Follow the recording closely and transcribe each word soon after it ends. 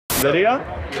Video?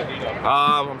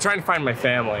 I'm trying to find my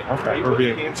family. Okay. We're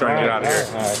trying to get out of here.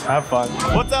 All right, have fun.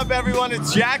 What's up, everyone?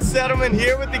 It's Jack Settleman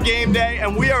here with the Game Day,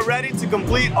 and we are ready to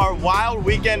complete our wild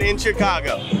weekend in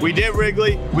Chicago. We did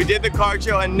Wrigley, we did the card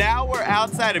show, and now we're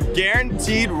outside of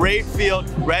Guaranteed Rate Field,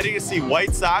 ready to see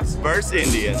White Sox versus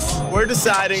Indians. We're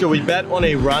deciding, should we bet on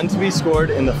a run to be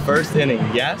scored in the first inning,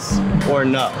 yes or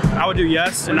no? I would do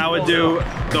yes, and I would do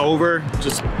the over.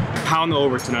 Just pound the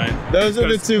over tonight. Those are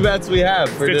the two bets we have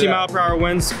for 50-mile-per-hour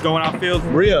winds going outfield.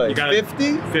 Really? You got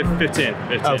 50? 15.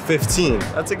 Oh, 15.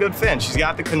 That's a good fin. She's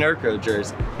got the Konerko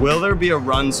jersey. Will there be a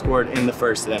run scored in the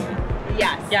first inning?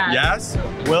 Yes. Yes?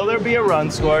 Will there be a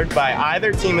run scored by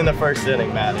either team in the first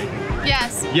inning, Maddie?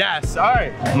 Yes. Yes, all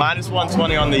right. Minus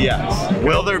 120 on the yes.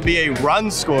 Will there be a run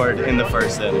scored in the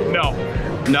first inning? No.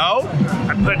 No?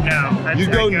 I put no. You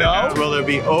go no? Will there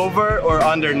be over or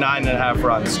under 9.5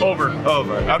 runs? Over.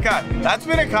 Over. Okay. That's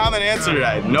been a common answer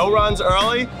today. No runs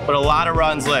early, but a lot of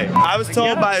runs late. I was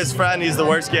told by his friend he's the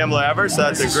worst gambler ever, so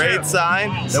that's a great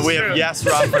sign that we have yes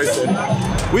run first inning.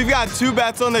 We've got two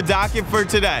bets on the docket for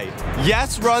today.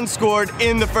 Yes run scored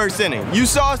in the first inning. You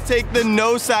saw us take the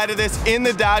no side of this in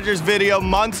the Dodgers video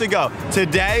months ago.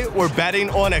 Today, we're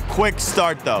betting on a quick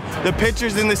start though. The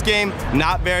pitchers in this game,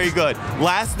 not very good.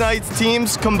 Last night's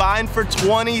teams combined for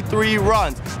 23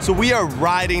 runs, so we are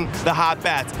riding the hot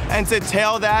bats. And to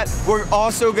tail that, we're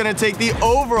also gonna take the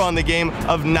over on the game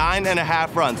of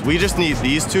 9.5 runs. We just need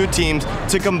these two teams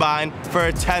to combine for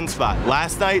a 10 spot.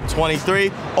 Last night,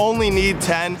 23, only need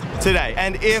 10 today.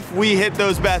 And if we hit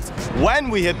those bets, when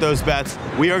we hit those bets,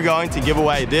 we are going to give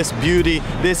away this beauty,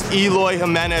 this Eloy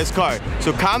Jimenez card.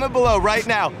 So comment below right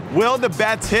now, will the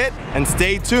bets hit? And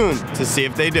stay tuned to see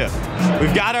if they do.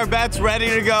 We've got our bets ready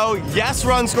to go. Yes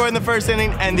run score in the first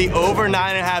inning and the over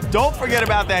 9.5. Don't forget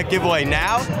about that giveaway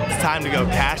now. It's time to go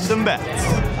cash some bets.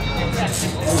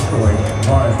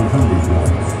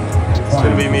 It's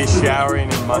gonna be me showering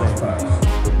in money.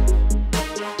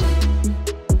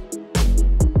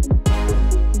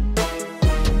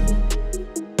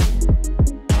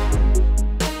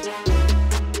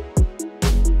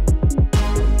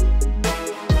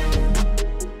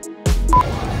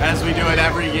 As we do at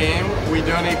every game, we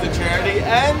donate to charity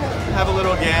and have a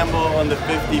little gamble on the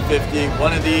 50-50.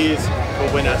 One of these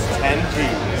will win us 10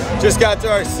 G's. Just got to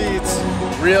our seats,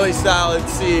 really solid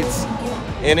seats.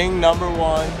 Inning number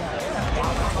 1.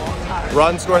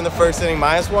 Run score in the first inning,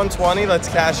 minus 120, let's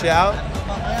cash out.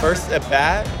 First at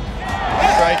bat,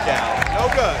 strikeout. No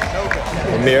good, no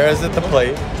good. Ramirez at the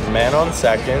plate, man on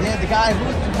second,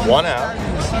 1 out.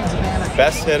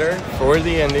 Best hitter for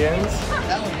the Indians.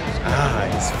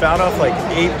 He's fouled off like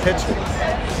 8 pitches.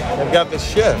 They've got the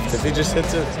shift. If he just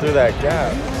hits it through that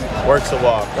gap, works a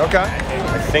walk. Okay.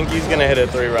 I think he's gonna hit a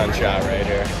 3-run shot right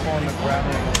here.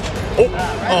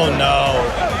 Oh no.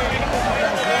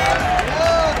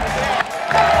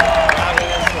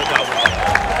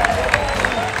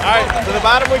 All right, to the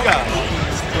bottom we go.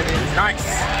 Nice.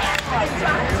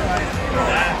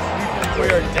 We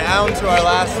are down to our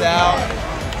last out.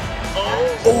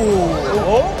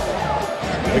 Oh.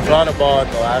 We caught a ball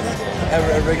at the last game.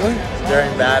 At Wrigley?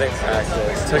 During batting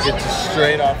practice. Took it just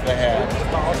straight off the hand.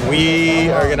 We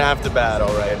are gonna have to battle,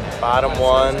 right? Bottom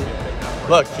 1.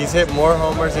 Look, he's hit more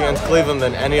homers against Cleveland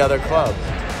than any other club.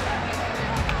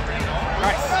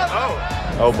 Nice.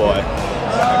 Oh boy.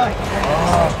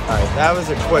 Alright, that was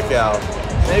a quick out.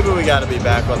 Maybe we gotta be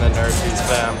back on the Nurseries,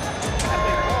 fam.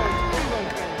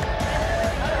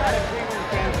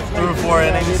 Through 4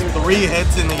 innings, 3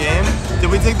 hits in the game. Did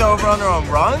we take the over-under on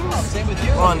runs?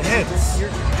 Or on hits?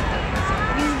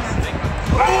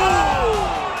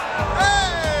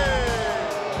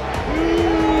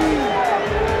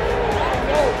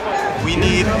 We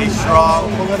need a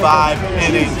strong 5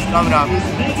 innings coming up.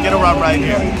 Let's get a run right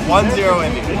here. 1-0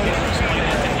 Indians.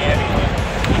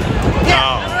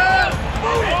 No.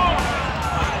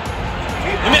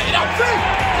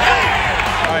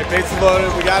 All right, bases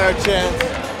loaded. We got our chance.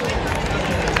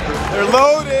 They're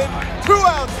loaded. 2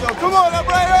 outs though. Come on,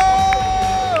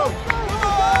 Abreu!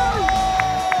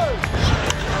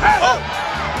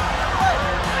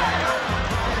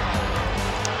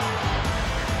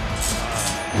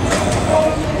 Oh.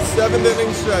 7th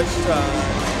inning stretch time.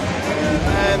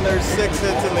 And there's 6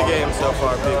 hits in the game so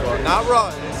far, people. Not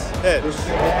runs, hits.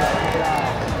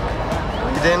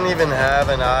 We didn't even have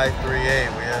an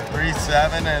I-3-8. We had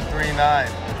 3-7 and 3-9.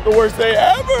 The worst day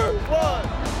ever. 1,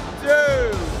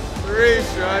 2, 3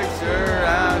 strikes, you're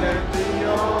out at the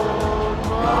old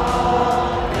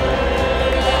market.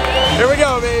 Here we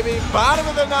go, baby. Bottom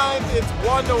of the 9th, it's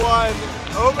 1-1,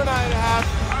 over 9.5.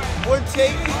 We're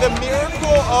taking the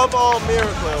miracle of all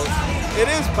miracles. It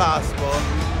is possible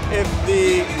if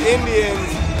the Indians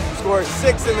score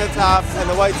 6 in the top and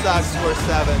the White Sox score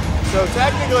 7. So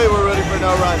technically we're rooting for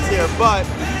no runs here, but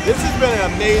this has been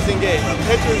an amazing game. A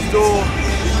pitcher's duel.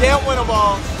 You can't win them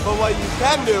all, but what you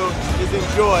can do is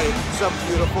enjoy some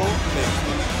beautiful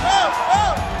baseball.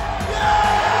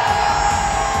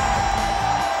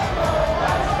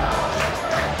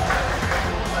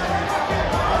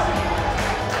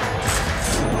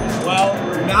 Well,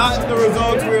 not the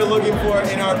results we were looking for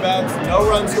in our bets. No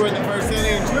runs scored in the first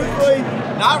inning, and truthfully,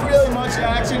 not really much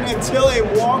action until a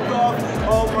walk-off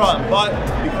home run. But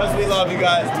because we love you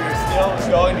guys, we are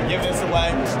still going to give this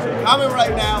away. So comment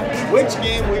right now which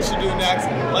game we should do next.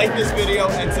 Like this video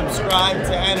and subscribe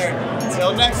to enter.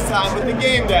 Until next time with the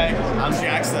Game Day, I'm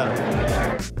Jack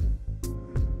Settle.